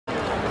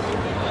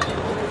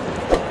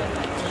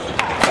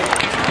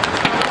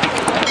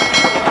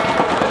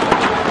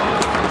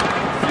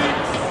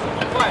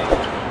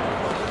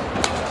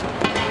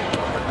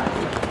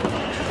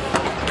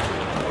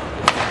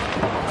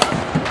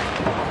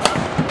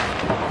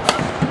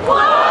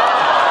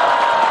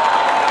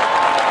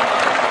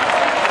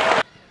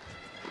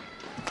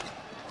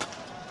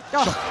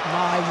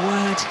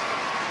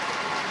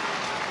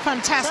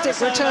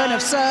fantastic return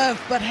of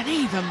serve, but an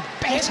even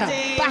better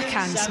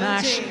backhand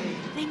smash.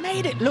 They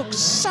made it look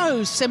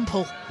so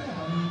simple.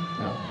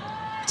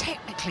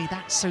 Technically,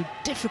 that's so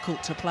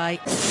difficult to play.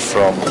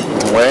 From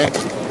where?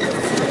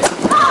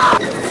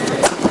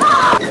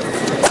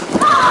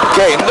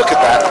 Again, look at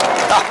that.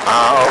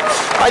 Oh,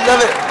 I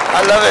love it.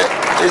 I love it.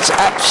 It's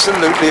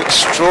absolutely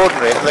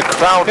extraordinary, and the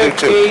crowd do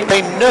too.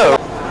 They know.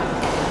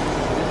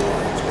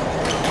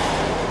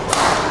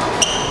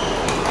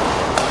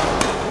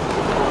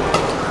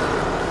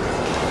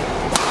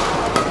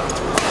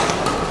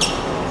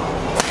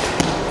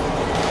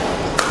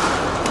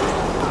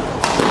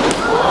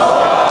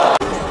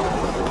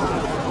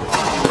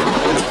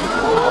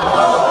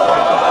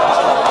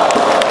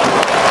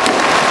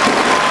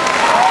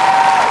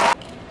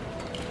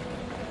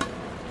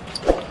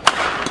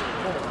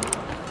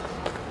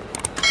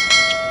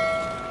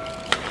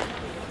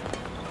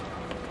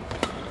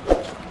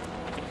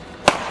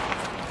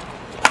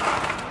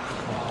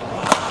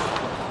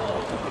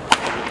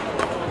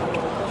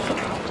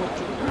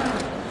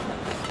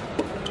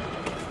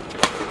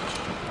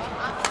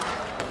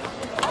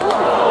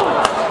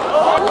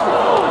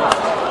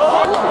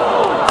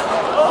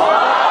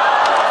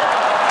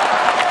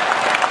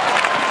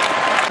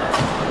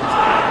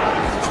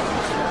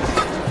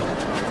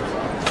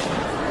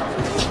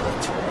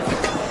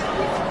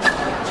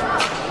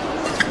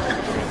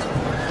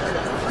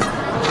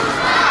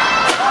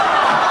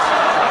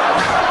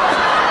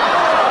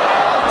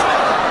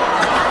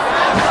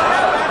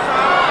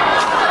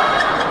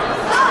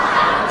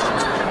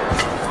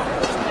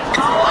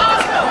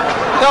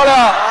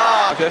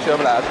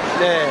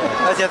对，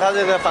而且他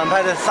这个反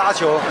拍的杀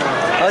球，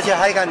而且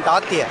还敢打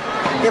点。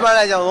一般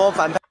来讲，我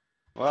反拍。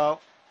Well,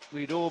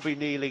 we'd all be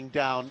kneeling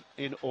down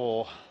in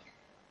awe.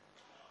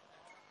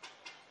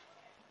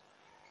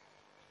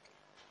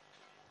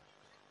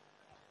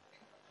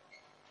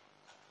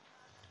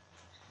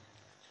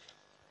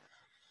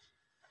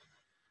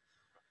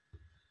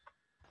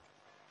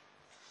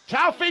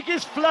 Taufik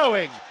is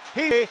flowing.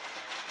 He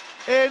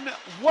in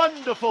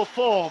wonderful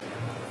form.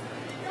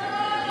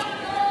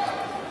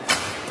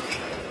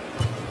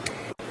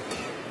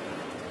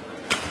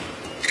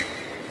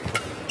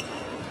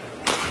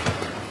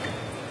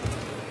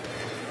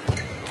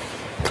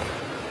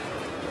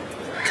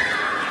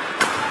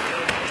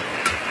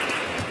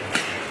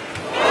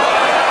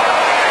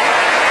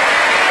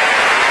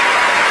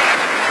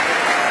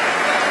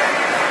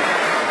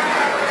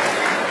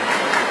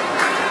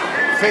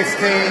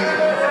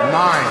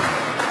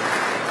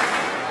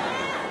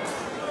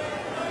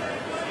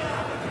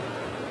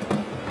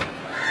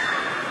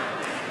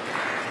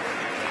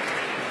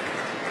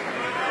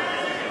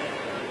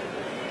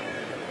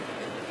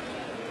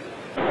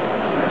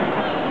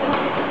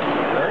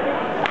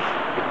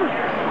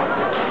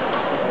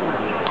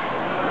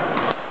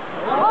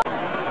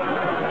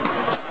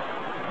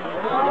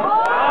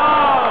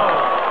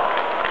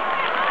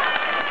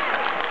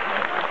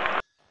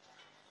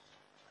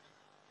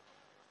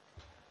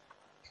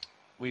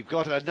 We've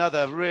got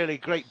another really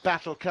great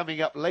battle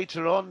coming up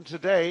later on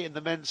today in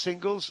the men's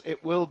singles.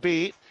 It will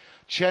be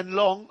Chen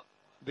Long,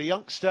 the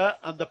youngster,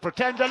 and the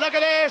pretender. Look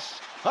at this!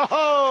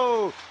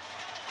 Oh,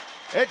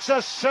 it's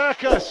a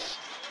circus.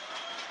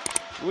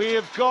 We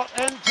have got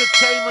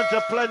entertainment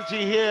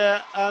aplenty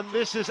here, and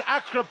this is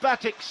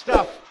acrobatic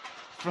stuff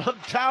from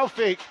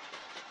Taufik.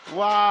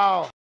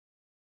 Wow.